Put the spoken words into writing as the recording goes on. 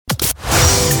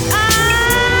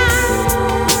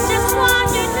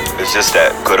It's just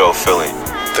that good old feeling.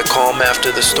 The calm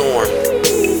after the storm.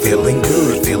 Feeling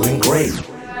good, feeling great.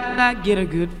 I get a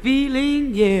good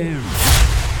feeling, yeah.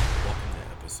 Welcome to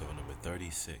episode number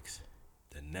 36.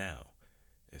 The now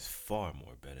is far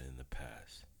more better than the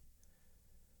past.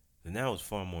 The now is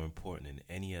far more important than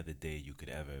any other day you could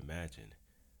ever imagine.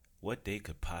 What day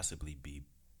could possibly be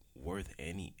worth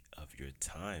any of your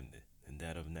time than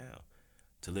that of now?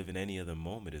 To live in any other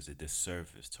moment is a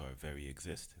disservice to our very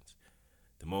existence.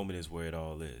 The moment is where it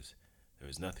all is. There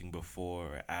is nothing before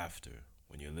or after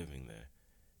when you're living there.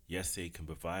 Yesterday can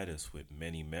provide us with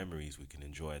many memories we can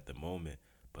enjoy at the moment,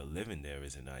 but living there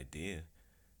is an idea.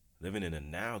 Living in the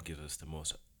now gives us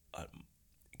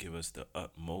the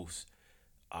utmost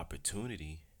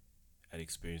opportunity at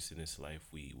experiencing this life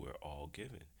we were all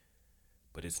given.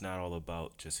 But it's not all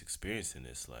about just experiencing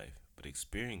this life, but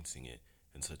experiencing it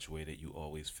in such a way that you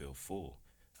always feel full.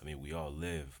 I mean, we all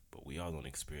live, but we all don't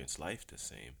experience life the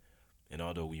same. And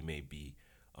although we may be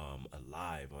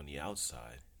alive on the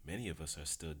outside, many of us are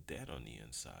still dead on the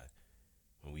inside.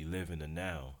 When we live in the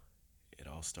now, it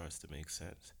all starts to make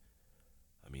sense.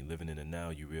 I mean, living in the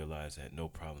now, you realize that no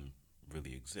problem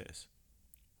really exists.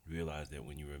 You realize that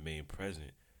when you remain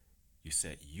present, you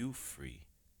set you free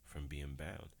from being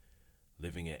bound.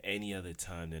 Living at any other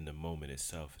time than the moment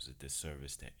itself is a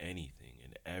disservice to anything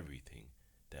and everything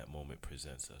that moment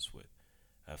presents us with.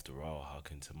 After all, how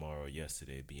can tomorrow or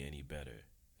yesterday be any better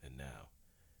than now,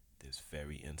 this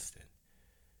very instant?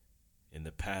 In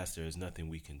the past, there is nothing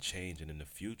we can change, and in the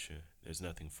future, there's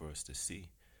nothing for us to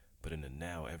see. But in the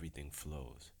now, everything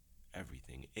flows.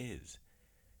 Everything is.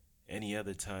 Any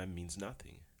other time means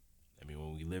nothing. I mean,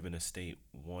 when we live in a state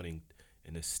wanting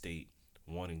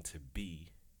to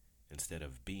be instead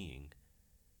of being,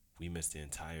 we miss the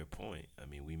entire point. I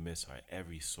mean, we miss our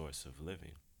every source of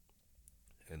living.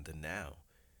 And the now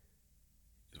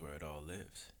is where it all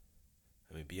lives.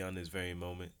 I mean, beyond this very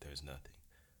moment, there's nothing.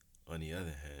 On the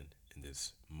other hand, in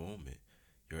this moment,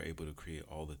 you're able to create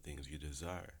all the things you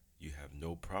desire. You have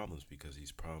no problems because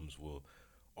these problems will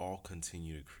all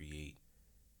continue to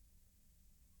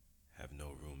have no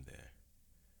room there.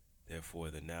 Therefore,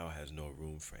 the now has no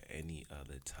room for any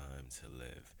other time to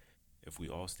live. If we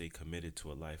all stay committed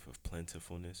to a life of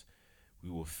plentifulness, we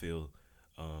will find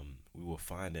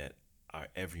that our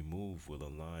every move will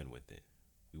align with it.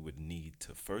 We would need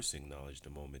to first acknowledge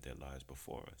the moment that lies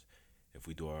before us. If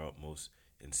we do our utmost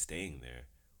in staying there,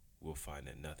 we'll find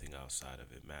that nothing outside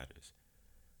of it matters.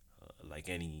 Like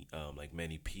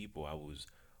many people, I was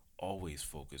always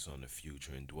focused on the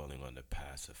future and dwelling on the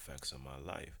past effects of my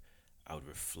life. I would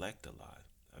reflect a lot.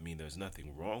 I mean, there's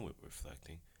nothing wrong with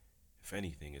reflecting. If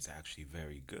anything, it's actually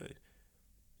very good.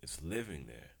 It's living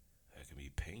there that can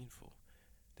be painful.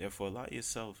 Therefore, allow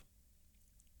yourself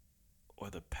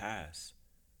or the past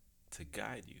to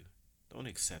guide you. Don't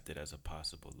accept it as a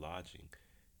possible lodging.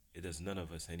 It does none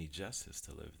of us any justice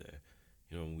to live there.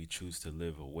 You know, when we choose to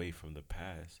live away from the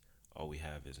past, all we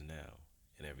have is now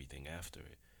and everything after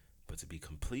it. But to be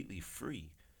completely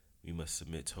free, we must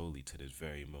submit totally to this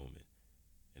very moment.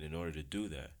 And in order to do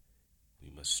that, we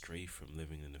must stray from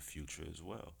living in the future as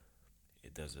well.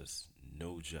 It does us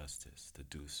no justice to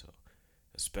do so,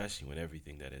 especially when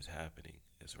everything that is happening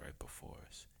is right before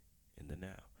us in the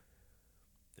now.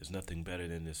 There's nothing better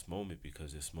than this moment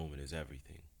because this moment is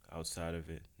everything. Outside of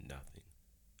it, nothing.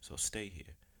 So stay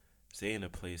here. Stay in a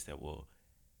place that will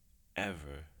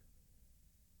ever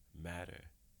matter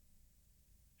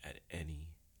at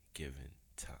any given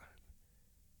time.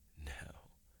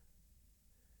 Now,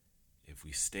 if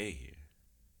we stay here,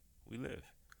 we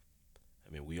live.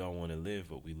 I mean, we all want to live,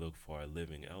 but we look for our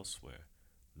living elsewhere.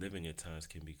 Living at times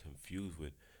can be confused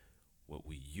with what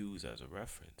we use as a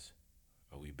reference.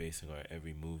 Are we basing our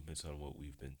every movements on what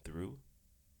we've been through?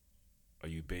 Are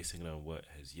you basing it on what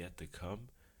has yet to come?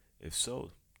 If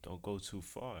so, don't go too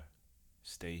far.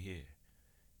 Stay here,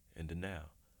 in the now.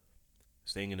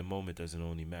 Staying in the moment doesn't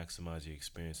only maximize your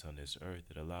experience on this earth,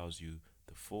 it allows you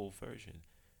the full version.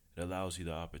 It allows you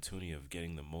the opportunity of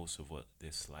getting the most of what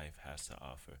this life has to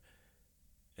offer.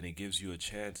 And it gives you a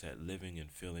chance at living and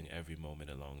feeling every moment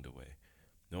along the way.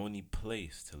 The only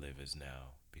place to live is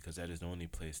now, because that is the only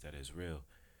place that is real.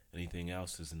 Anything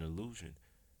else is an illusion.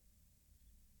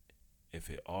 If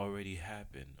it already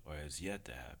happened or has yet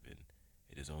to happen,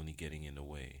 it is only getting in the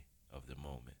way of the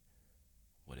moment.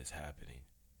 What is happening?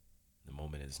 The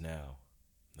moment is now,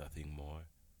 nothing more,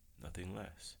 nothing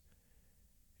less.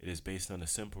 It is based on the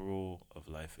simple rule of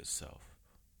life itself,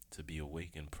 to be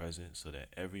awake and present so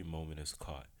that every moment is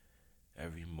caught,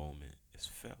 every moment is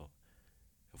felt.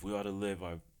 If we are to live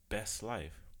our best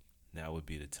life, now would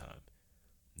be the time.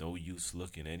 No use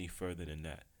looking any further than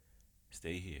that.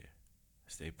 Stay here,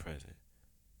 Stay present.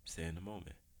 Stay in the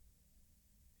moment.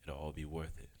 It'll all be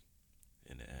worth it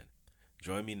in the end.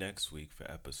 Join me next week for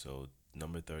episode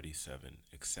number 37,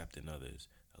 Accepting Others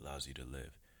Allows You to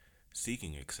Live.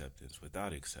 Seeking acceptance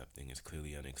without accepting is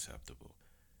clearly unacceptable,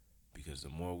 because the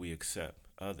more we accept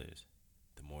others,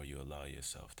 the more you allow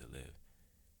yourself to live.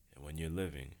 And when you're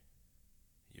living,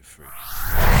 you're free.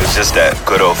 It's just that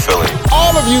good old feeling.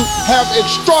 All of you have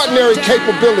extraordinary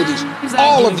capabilities.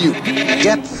 All of you.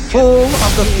 Get full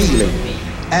of the feeling,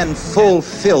 and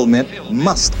fulfillment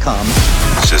must come.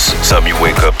 It's just something you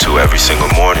wake up to every single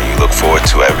morning. You look forward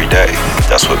to every day.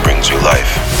 That's what brings you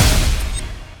life.